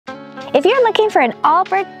If you're looking for an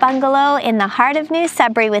all-brick bungalow in the heart of New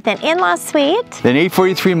Sudbury with an in-law suite, then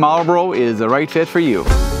 843 Marlborough is the right fit for you.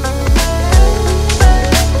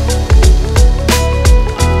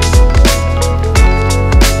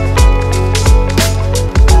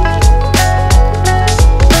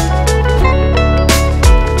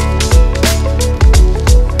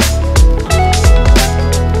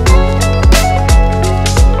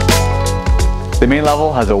 The main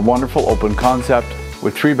level has a wonderful open concept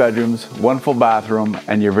with 3 bedrooms, 1 full bathroom,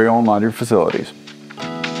 and your very own laundry facilities.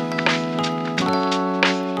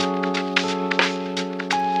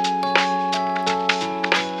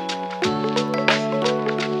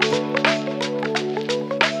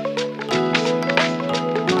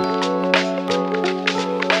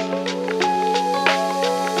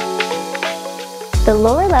 the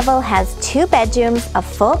lower level has 2 bedrooms, a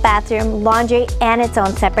full bathroom, laundry, and its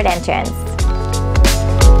own separate entrance.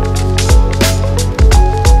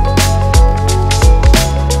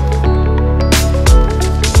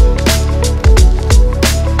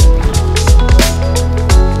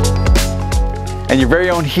 And your very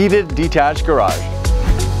own heated detached garage.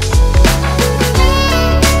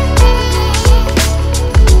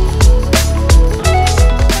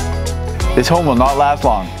 This home will not last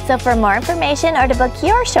long. So for more information or to book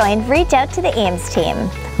your showing, reach out to the Ames team.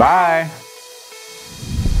 Bye!